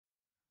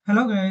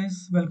Hello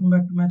guys, welcome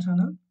back to my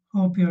channel.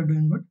 Hope you are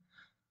doing good.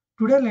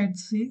 Today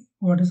let's see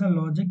what is the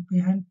logic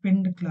behind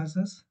pinned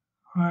classes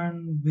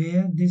and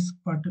where this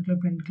particular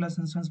pinned class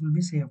instance will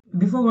be saved.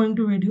 Before going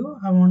to video,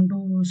 I want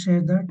to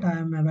share that I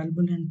am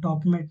available in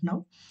TopMate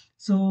now.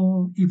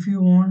 So if you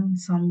want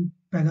some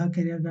PEGA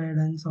career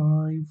guidance,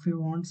 or if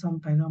you want some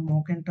PEGA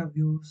mock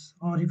interviews,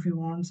 or if you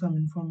want some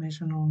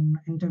information on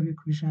interview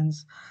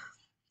questions,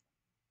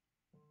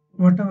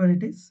 whatever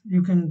it is,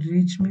 you can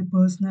reach me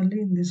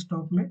personally in this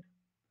TopMate.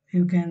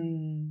 You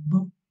can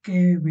book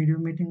a video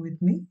meeting with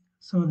me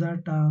so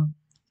that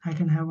I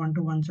can have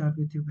one-to-one chat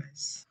with you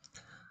guys.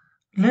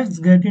 Let's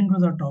get into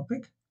the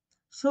topic.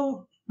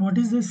 So, what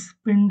is this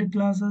pinned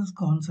classes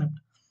concept?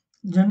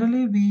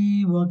 Generally,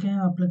 we work in an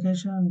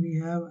application and we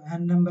have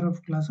n number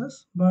of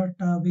classes, but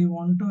we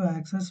want to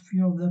access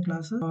few of the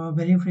classes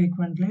very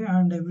frequently,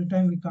 and every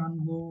time we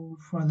can't go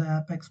for the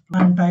app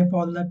explore and type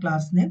all the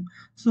class name.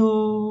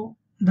 So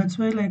that's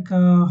why, like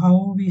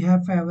how we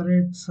have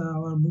favorites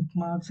or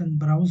bookmarks in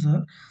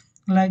browser,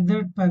 like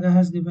that PEGA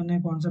has given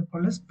a concept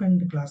called as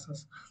pinned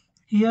classes.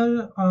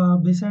 Here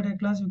beside a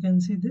class you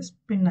can see this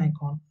pin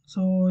icon,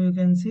 so you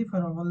can see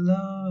for all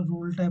the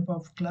rule type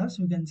of class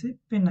you can see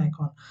pin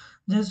icon.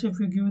 Just if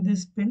you give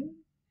this pin,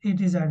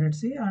 it is added,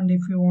 see, and if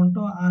you want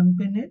to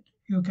unpin it,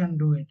 you can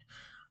do it.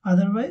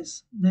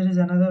 Otherwise there is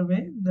another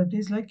way, that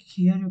is like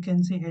here you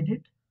can see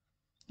edit.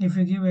 If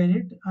you give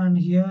edit, and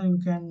here you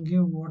can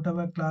give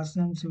whatever class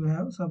names you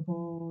have.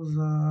 Suppose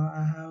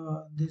I have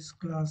this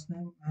class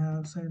name, I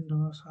have sent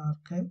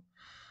archive,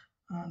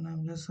 and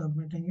I'm just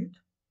submitting it.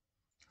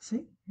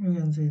 See, you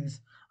can see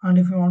this, and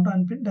if you want to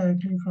unpin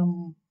directly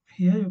from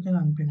here, you can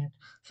unpin it.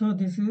 So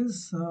this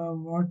is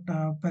what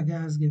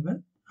PEGA has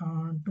given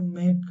to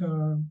make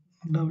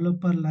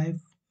developer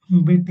life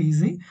bit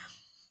easy.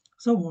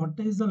 So what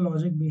is the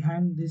logic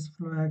behind this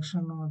flow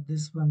action, or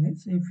this one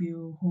is, if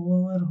you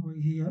hover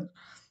here,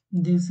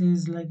 this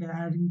is like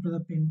adding to the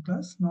pin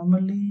class.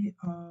 Normally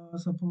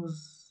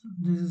suppose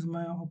this is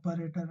my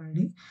operator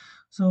ID.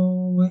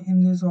 So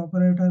in this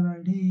operator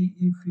ID,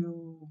 if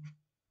you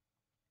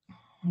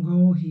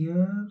go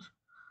here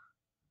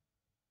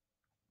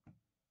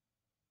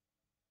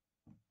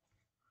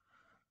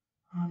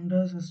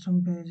under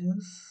system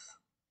pages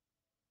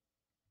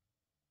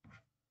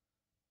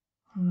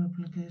on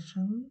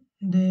application,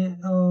 they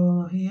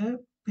here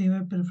PY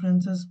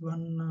preferences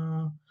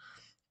one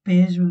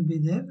page will be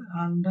there.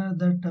 Under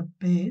that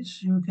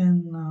page you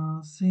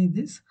can see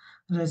this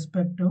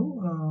respective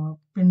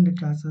pinned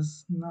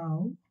classes.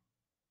 Now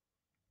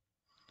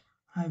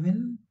I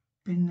will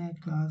pin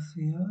a class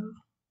here.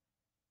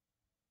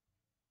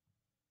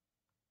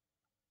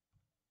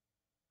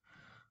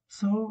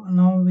 So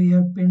now we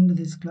have pinned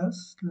this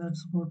class.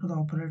 Let's go to the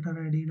operator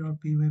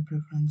id.py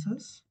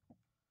preferences.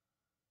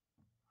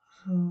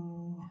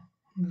 So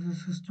this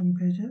is system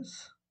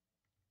pages.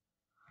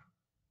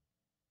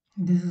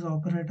 This is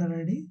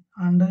operator ID.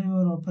 Under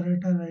your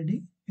operator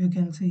ID, you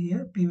can see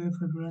here PY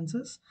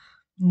preferences.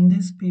 In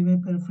this PY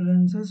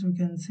preferences, you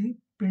can see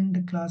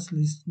pinned class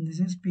list. This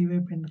is PY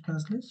pinned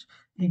class list.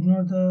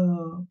 Ignore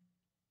the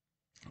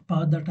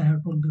path that I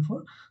have told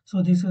before.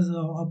 So this is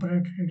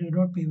operator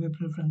ID.py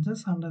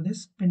preferences under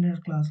this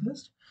pinned class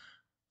list.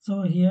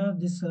 So here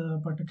this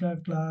particular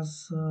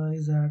class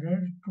is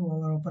added to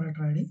our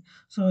operator ID.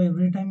 So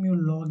every time you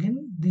log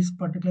in, this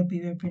particular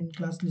PY pin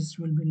class list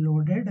will be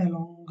loaded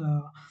along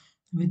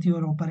with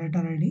your operator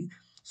ID.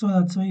 So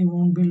that's why you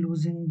won't be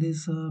losing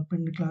this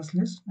pinned class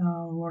list.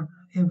 What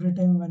every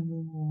time when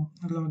you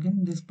log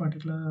in, this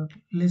particular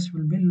list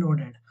will be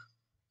loaded.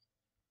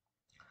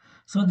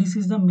 So this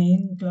is the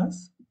main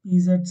class,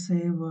 PZ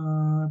save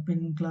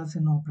pin class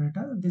in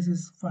operator. This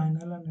is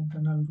final and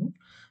internal root.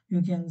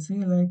 You can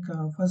see like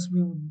first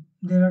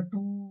there are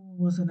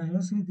two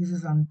scenarios. See, this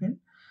is unpin,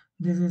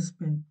 this is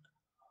pin.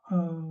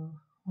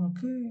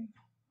 Okay,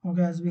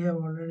 okay, as we have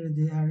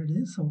already added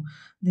this. So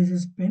this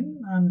is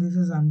pin and this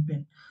is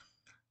unpin.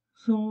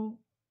 So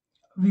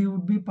we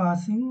would be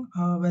passing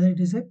whether it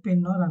is a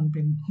pin or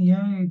unpin.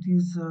 Here it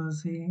is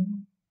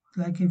saying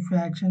like if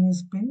action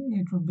is pin,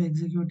 it would be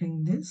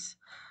executing this,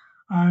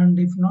 and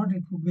if not,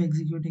 it would be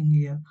executing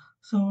here.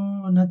 So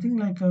nothing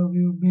like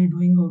we would be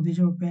doing obj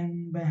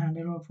open by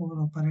handle of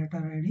our operator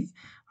ID,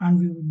 and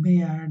we would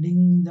be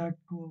adding that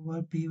to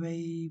our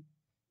py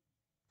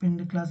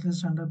pinned class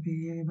list under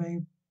py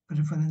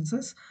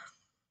preferences.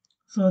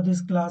 So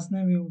this class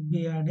name we would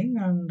be adding,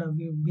 and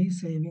we would be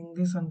saving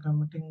this and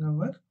committing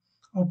our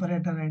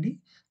operator ID.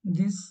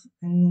 This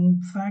in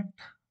fact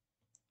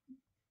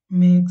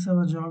makes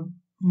our job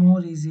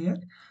more easier,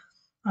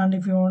 and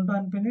if you want to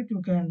unpin it,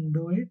 you can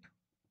do it.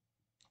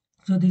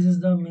 So this is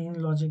the main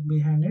logic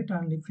behind it,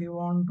 and if you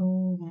want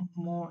to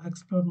more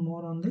explore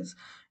more on this,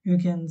 you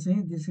can say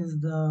this is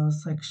the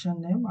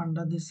section name.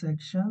 Under this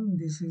section,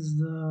 this is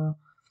the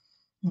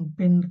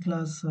pinned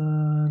class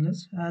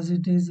list. As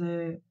it is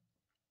a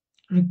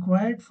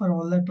required for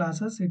all the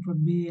classes, it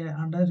would be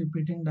under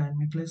repeating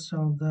dynamic list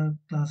of the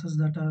classes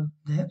that are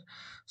there.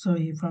 So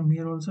from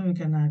here also you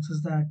can access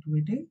the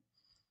activity,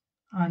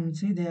 and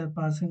see they are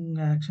passing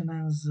action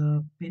as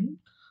pin.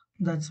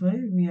 That's why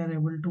we are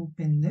able to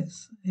pin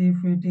this.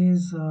 If it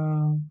is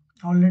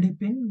already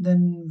pinned,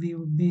 then we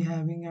would be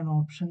having an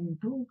option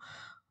to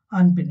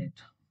unpin it.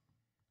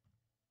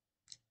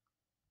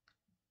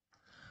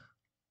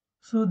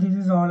 So this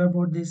is all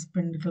about this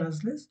pinned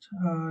class list.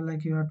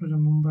 Like you have to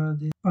remember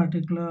this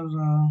particular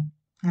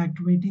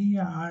activity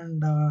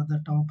and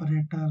that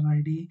operator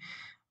ID,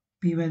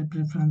 PY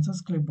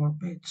preferences, clipboard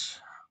page.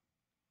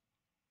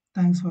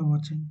 Thanks for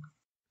watching.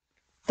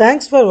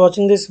 Thanks for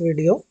watching this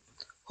video.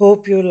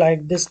 Hope you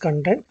liked this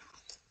content.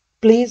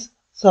 Please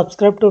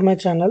subscribe to my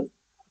channel.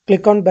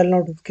 Click on bell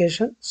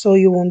notification so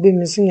you won't be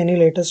missing any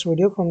latest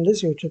video from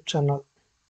this YouTube channel.